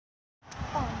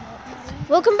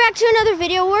Welcome back to another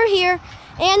video. We're here,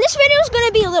 and this video is going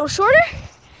to be a little shorter,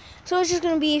 so it's just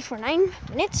going to be for 9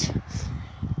 minutes. And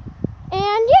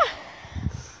yeah,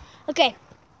 okay,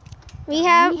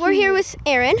 we're here with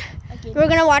Aaron. Okay. We're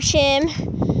gonna watch him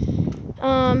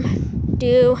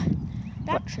do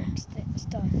backtrip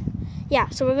stuff. Yeah,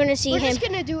 so we're gonna see him. We're just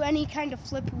gonna do any kind of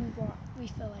flip we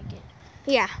feel like it.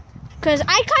 Yeah, because I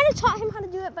kind of taught him how to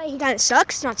do it, but he kind of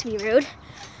sucks. Not to be rude.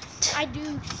 I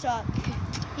do suck.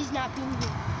 He's not doing it.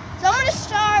 So I'm gonna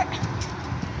start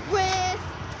with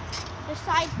the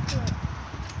side flip.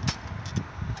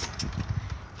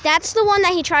 That's the one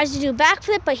that he tries to do a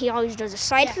backflip, but he always does a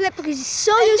side flip because he's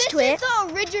so used to it. This is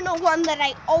the original one that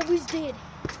I always did.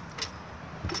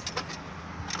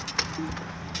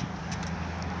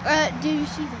 Do you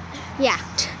see that? Yeah.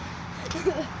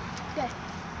 Okay.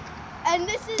 And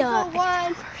this is the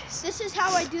one. This is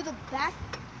how I do the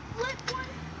backflip one.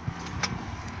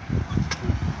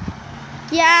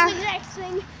 Yeah. The exact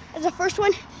thing as the first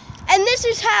one. And this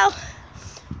is how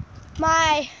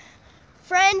my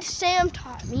friend Sam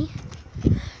taught me.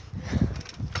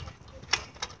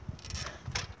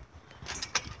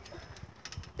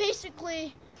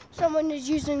 Basically, someone is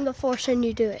using the force and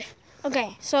you do it.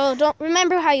 Okay, so don't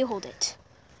remember how you hold it.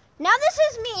 Now this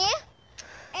is me,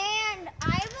 and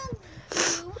I will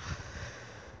do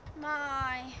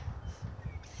my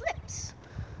flips.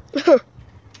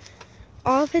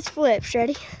 All of his flips,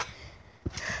 ready?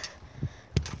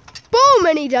 Boom,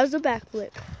 and he does a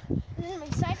backflip. And then my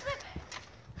side flip.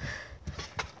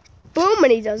 Boom,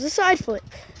 and he does a side flip.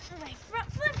 And my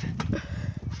front flip.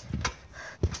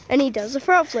 And he does a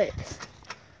front flip.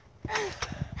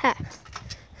 Ha.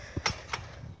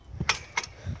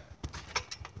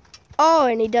 Oh,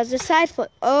 and he does a side flip.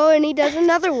 Oh, and he does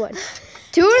another one.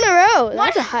 2 in a row.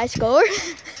 That's a high score.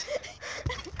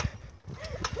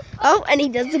 Oh, and he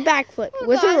does the backflip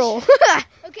with a roll.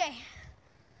 Okay.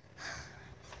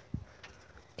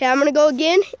 Okay, I'm going to go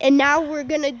again. And now we're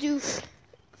going to do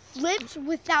flips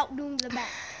without doing the back.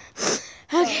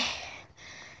 Okay. So,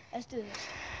 let's do this.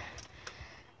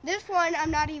 This one,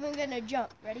 I'm not even going to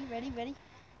jump. Ready, ready, ready?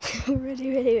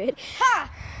 Ready.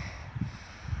 Ha!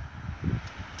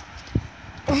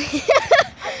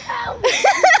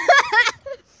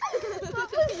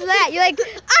 What was that? You're like,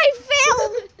 I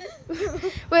failed.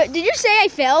 Wait, did you say I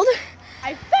failed?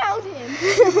 I found him.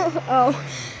 Oh.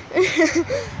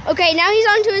 Okay, now he's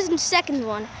on to his second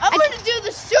one. I'm going to do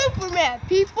the Superman,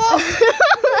 people. I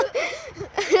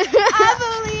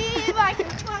believe I can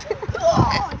fly.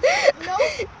 Oh, no.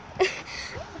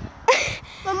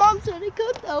 My mom said I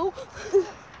could, though.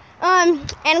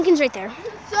 Anakin's right there.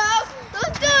 So,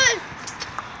 let's do it.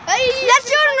 Hey, let's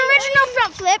do an original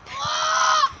front flip.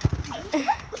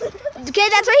 Okay,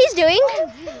 that's what he's doing.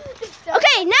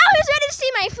 Okay, now he's ready to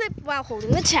see my flip while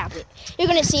holding the tablet. You're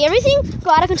going to see everything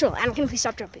go out of control. Anakin, please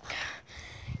stop jumping.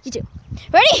 You too.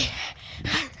 Ready?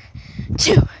 1,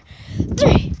 2,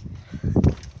 3.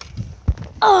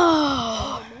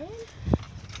 Oh.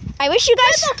 I wish you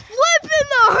guys... Flip in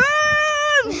the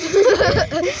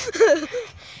hand!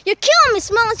 You're killing me,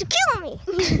 Smalls. You're killing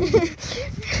me.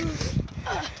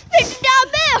 $50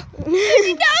 bill!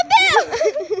 $50 bill!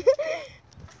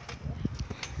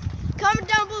 Comment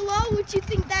down below what you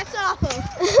think that's off of.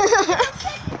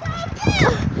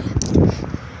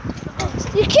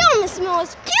 You're killing me,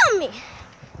 Smalls. You're killing me.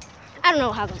 I don't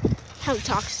know how he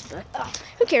talks, but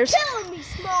who cares? You're killing me,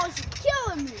 Smalls. You're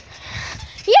killing me.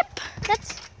 Yep,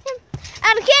 that's him.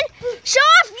 Anakin, show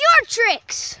off your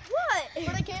tricks. What?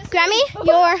 But I can't see. Grammy,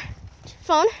 your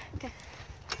phone. Okay.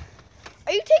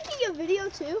 Are you taking a video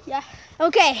too? Yeah.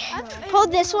 Okay.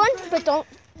 Hold this one, but don't.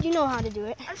 You know how to do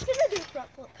it. I'm just gonna do a front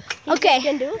flip. Okay. You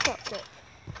can do a front flip.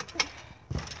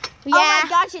 Yeah. Oh my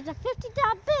gosh, it's a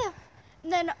 $50 bill.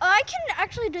 And then I can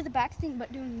actually do the back thing,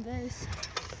 but doing this.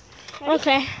 Ready?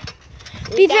 Okay.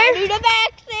 Be fair. Do the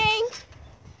back thing.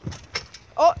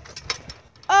 Oh.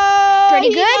 Pretty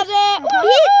he good. does it.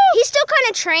 He's still kind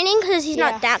of training because he's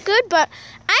not that good, but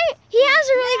he has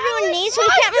a really good knee, so he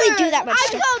can't really do that much I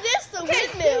stuff. call this the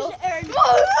windmill.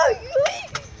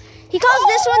 He calls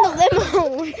this one the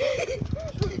limo.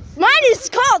 Mine is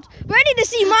called, ready to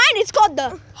see mine, it's called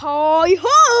the hi-ho.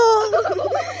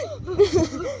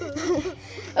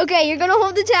 Okay, you're going to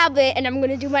hold the tablet, and I'm going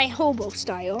to do my hobo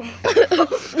style.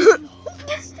 This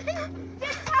is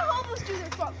how hobos do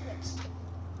their front flips.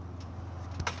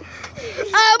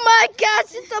 Oh my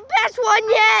gosh, it's the best one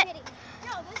yet.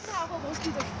 No, this is how hobos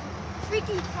do their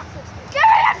freaking front flips.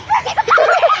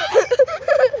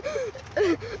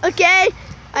 Okay,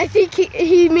 I think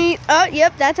he means. Oh,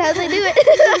 yep, that's how they do it.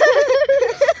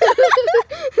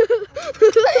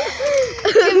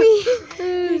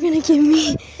 You're gonna Give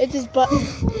me. It's his butt.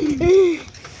 Hey,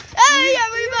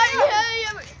 everybody!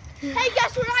 Hey,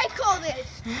 guess what I call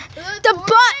this? The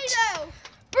butt.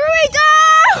 Burrito!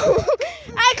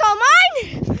 I call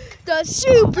mine the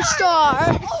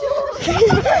superstar.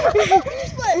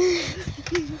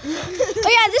 Oh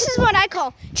yeah, this is what I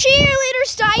call cheerleader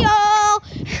style.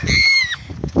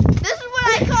 This is what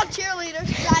I call cheerleader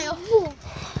style.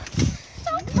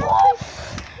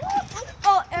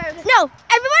 No,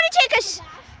 everybody take us.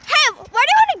 Hey, where do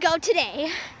you want to go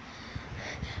today?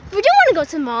 We do want to go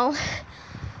to the mall.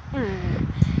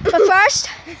 But first,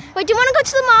 wait, do you want to go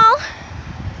to the mall?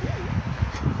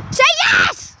 Say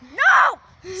yes! No!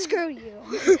 Screw you.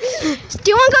 Do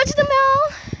you want to go to the mall?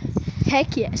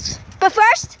 Heck yes. But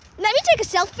first, let me take a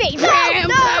selfie. No! I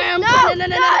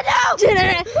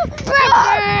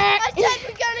said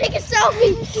we gotta take a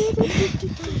selfie.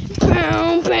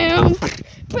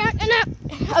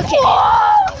 Okay.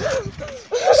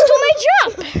 Stole my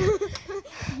jump.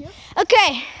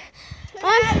 Okay.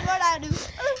 What I do?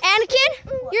 Anakin,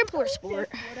 you're a poor sport.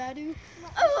 What I do?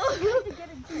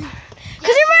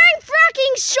 Because you're wearing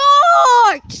fracking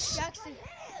shorts. Jackson,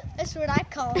 that's what I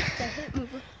call the hip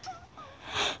mover.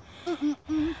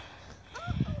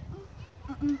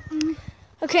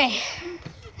 Okay.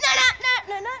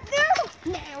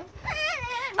 No.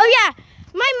 Oh yeah,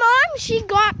 my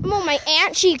mom, my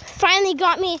aunt, she finally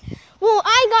got me. Well,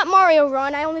 I got Mario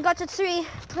Run. I only got to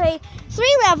play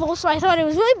 3 levels, so I thought it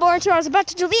was really boring, so I was about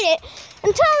to delete it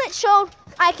until it showed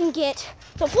I can get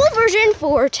the full version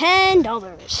for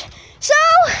 $10. So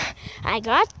I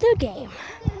got the game.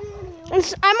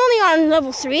 And I'm only on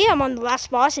level 3. I'm on the last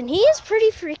boss, and he is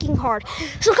pretty freaking hard.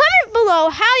 So comment below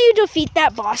how you defeat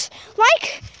that boss.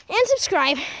 Like and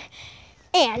subscribe.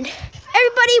 And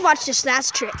everybody watch this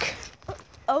last trick.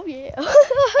 Oh yeah.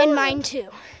 And mine too.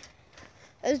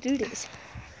 Let's do this.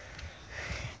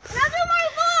 And I'll do my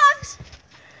vlogs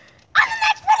on the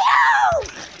next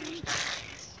video.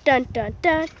 Dun dun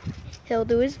dun. He'll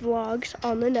do his vlogs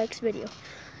on the next video.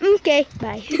 Okay,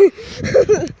 bye.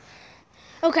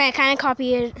 Okay, I kind of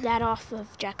copied that off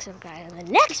of Jackson guy in the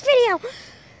next video,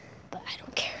 but I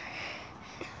don't care.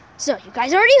 So you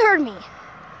guys already heard me.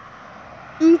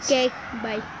 Okay,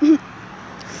 bye.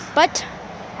 But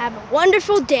have a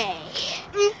wonderful day.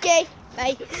 Okay,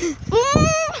 bye.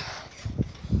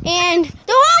 And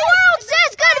the whole world